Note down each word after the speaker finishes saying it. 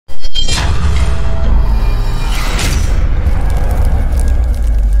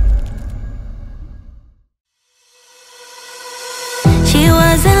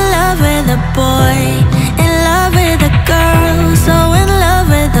boy, in love with a girl, so in love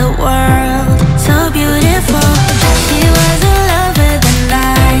with the world, so beautiful. She was in love with the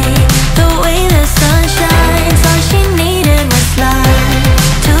night, the way the sun shines. All she needed was light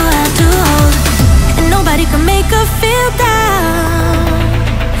to have to hold, and nobody could make her feel down.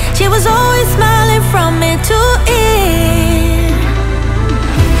 She was always smiling from ear to ear,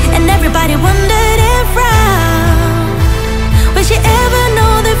 and everybody wondered if round would she ever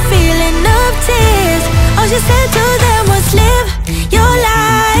know the feeling of tears. All she said to them was, live your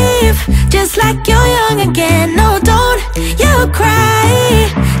life just like you're young again. No, don't you cry,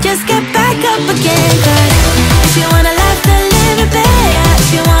 just get back up again. Cause if you want a life, then live it better. If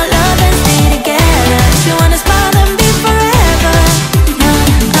you want love, then stay together. If you wanna smile, then be forever young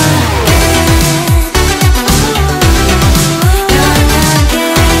again. Young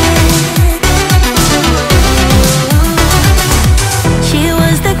again. She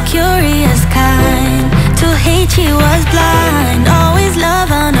was the curious kind, to hate she was blind. Always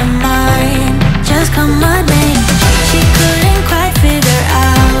love on her mind, just come what may. She couldn't quite figure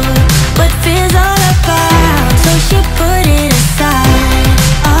out what fear's all about, so she put it aside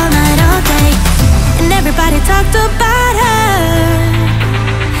all night, all day. And everybody talked about her,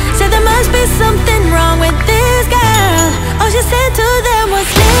 said there must be something wrong with this girl. All she said to them was,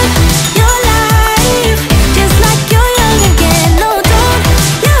 live your life just like you're young again. No, don't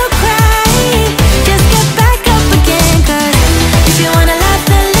you cry, just get back up again. Cause if you want a life,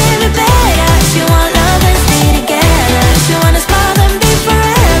 then live it better. If you want love, then stay together. If you wanna smile, then be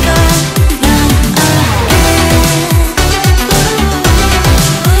forever young again.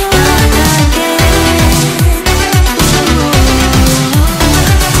 Young again.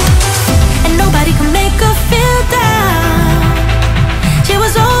 And nobody could make her feel down. She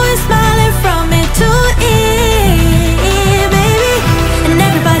was always smiling from ear to ear, baby. And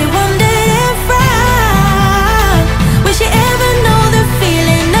everybody wondered if round would she ever know the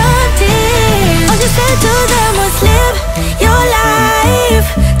feeling of tears. All she said to them was, live your life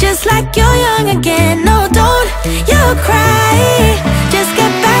just like you're young again. No, don't you cry, just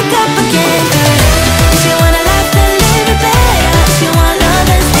get back up again. Cause if you want a life, then live it better. If you want love,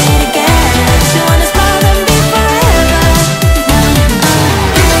 then stay together. If you wanna smile, then be forever young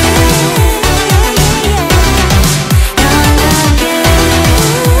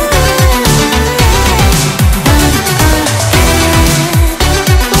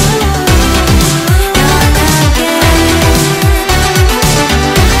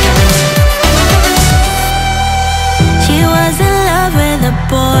She was in love with a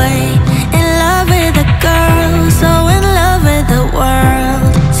boy, in love with a girl, so in love with the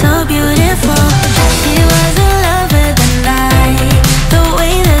world, so beautiful. She was in love with the night, the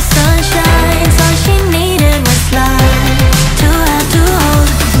way the sun shines. All she needed was light to have to hold,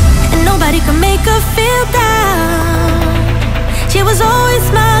 and nobody could make her feel down. She was always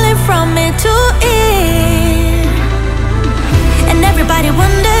smiling from ear to ear, and everybody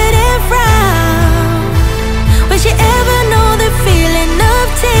wondered if round would she ever know the feeling of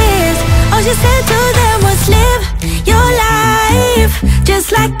tears. All she said to them was, live your life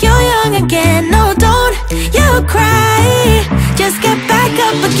just like you're young again. No, don't you cry, just get back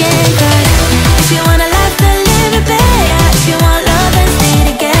up again. Cause if you want a life, then live it better. If you want love, then stay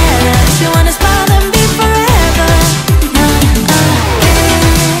together. If you wanna smile, then be forever young again.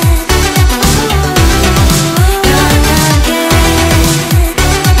 Young again.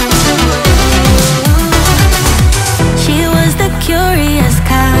 She was the curious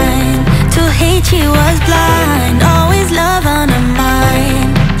kind, to hate she was blind. Always love on her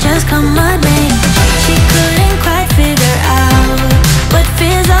mind, just come what may. She couldn't quite figure out what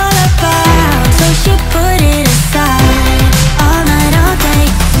fear's all about, so she put it aside all night, all day.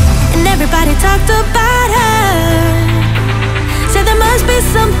 And everybody talked about her, said there must be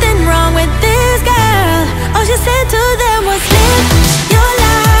something wrong with this girl. All she said to them was, live your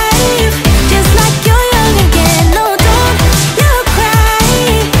life just like you're young again. No, don't you cry,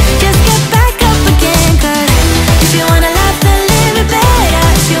 just get back up again. Cause if you want a life, then live it better.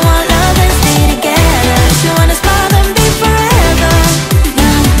 If you want love, then stay together. If you wanna smile, then be forever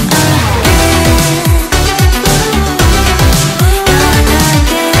young again. Young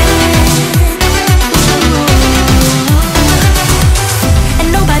again. And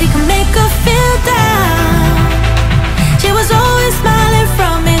nobody can make her feel down.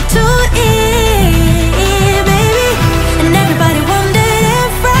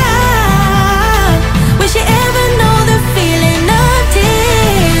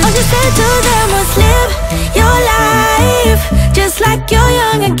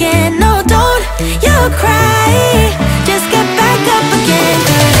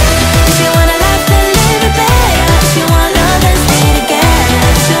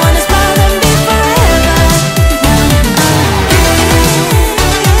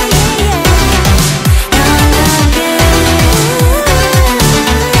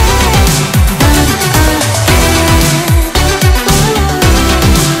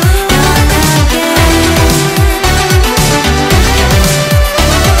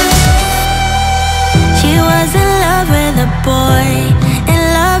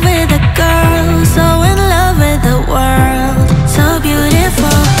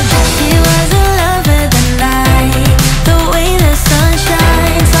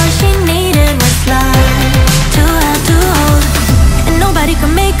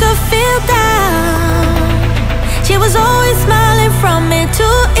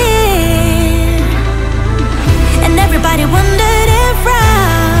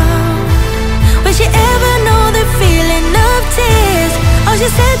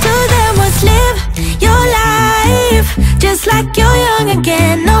 just like you're young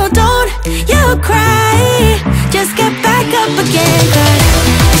again. No, don't you cry, just get back up again. 'Cause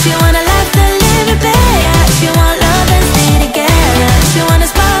if you wanna laugh, then live it better. If you want love, then stay together. If you wanna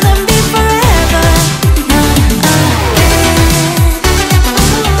smile, then be forever young again.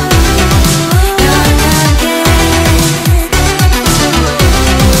 Young again.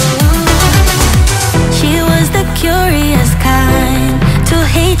 She was the curious kind, to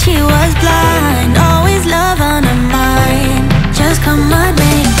hate she was blind, always love on her mind. Just come on,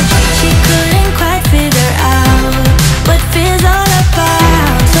 babe. She couldn't quite figure out what fear's all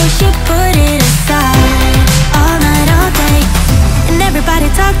about, so she put it aside all night, all day. And everybody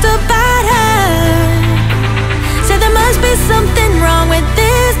talked about her, said there must be something wrong with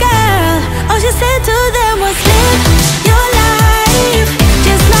this girl. All she said to them was live your life,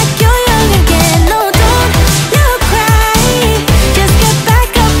 just like you're young again. No, don't you cry, just get back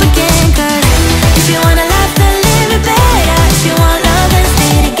up again. 'Cause if you wanna laugh, then live it better. If you want love, then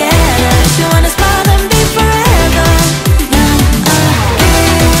stay together. If you wanna smile, then be forever young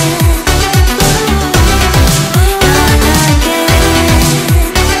again. Young again.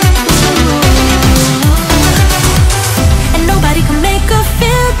 And nobody can make her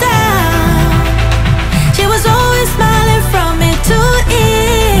feel down. She was always smiling from ear to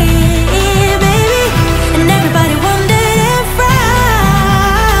ear, baby. And everybody wondered and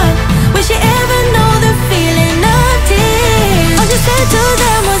frowned, will she ever know the feeling of tears? All she said to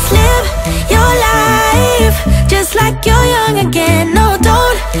them was live your life, just like you're young again. No,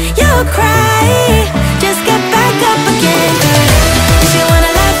 don't you cry, just get back up again. 'Cause if you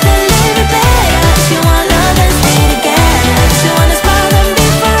wanna laugh, then live it better. If you want love, then stay together. If you wanna smile, then be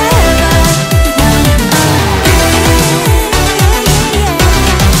forever young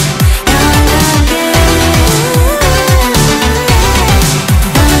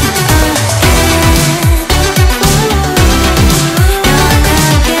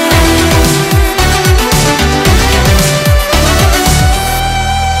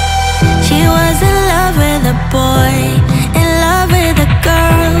She was in love with a boy, in love with a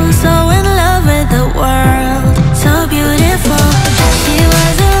girl, so in love with the world, so beautiful. She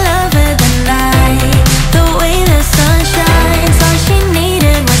was in love with the night, the way the sun shines. All she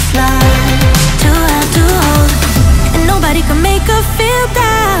needed was love to have to hold, and nobody could make her feel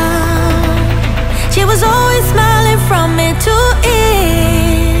down. She was always smiling from ear to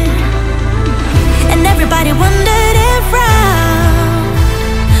ear, and everybody wondered and frowned,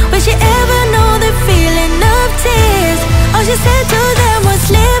 will she ever know the feeling of tears? All she said to them was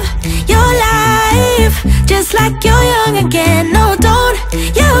live your life, just like you're young again. No, don't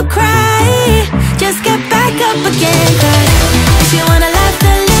you cry, just get back up again. 'Cause if you wanna laugh,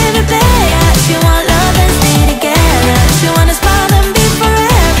 then live it better. If you want love, then stay together. If you wanna smile, then be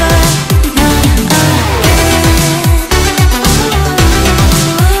forever young again.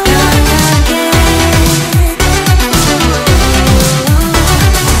 Young again.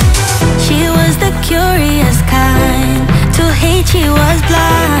 She was the curious kind, to hate she was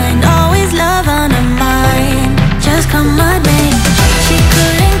blind, always love on her mind. Just come on, babe. She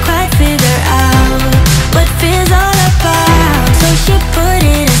couldn't quite figure out what fear's all about, so she put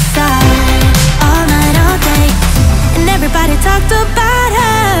it aside all night, all day. And everybody talked about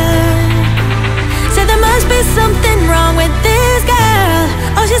her, said there must be something wrong with this girl.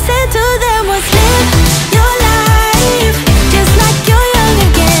 All she said to them was live your life, just like you're young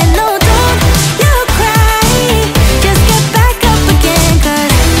again. No, don't you cry, just get back up again.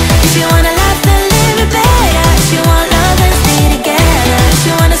 'Cause if you wanna laugh, then live it better. If you want love, then stay together. If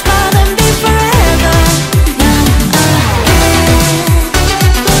you wanna smile, then be forever young again.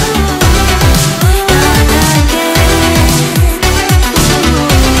 Young again.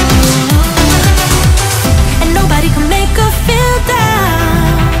 And nobody can make her feel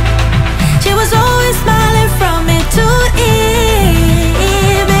down. She was always smiling from ear to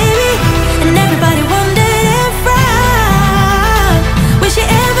ear, baby. And everybody wondered and frowned, will she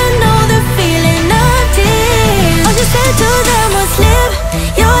ever know the feeling of tears? All she said to them was live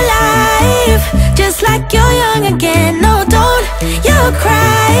your life, just like you're young again. No, don't you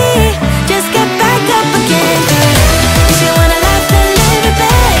cry, just get back up again. 'Cause if you wanna laugh, then live it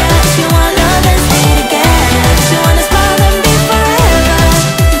better. If you want love, then stay together. If you wanna smile, then be forever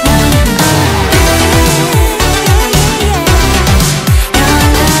young again.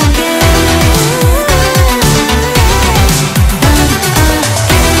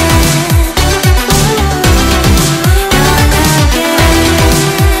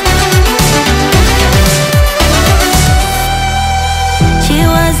 She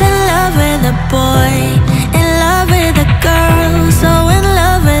was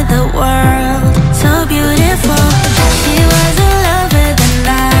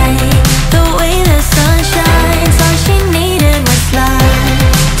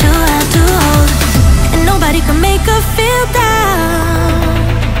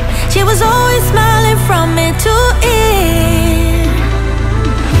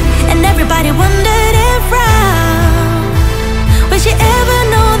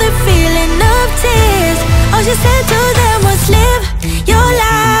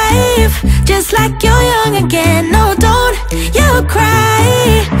young again. No, don't you cry,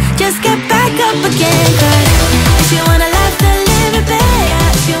 just get back up again. 'Cause if you wanna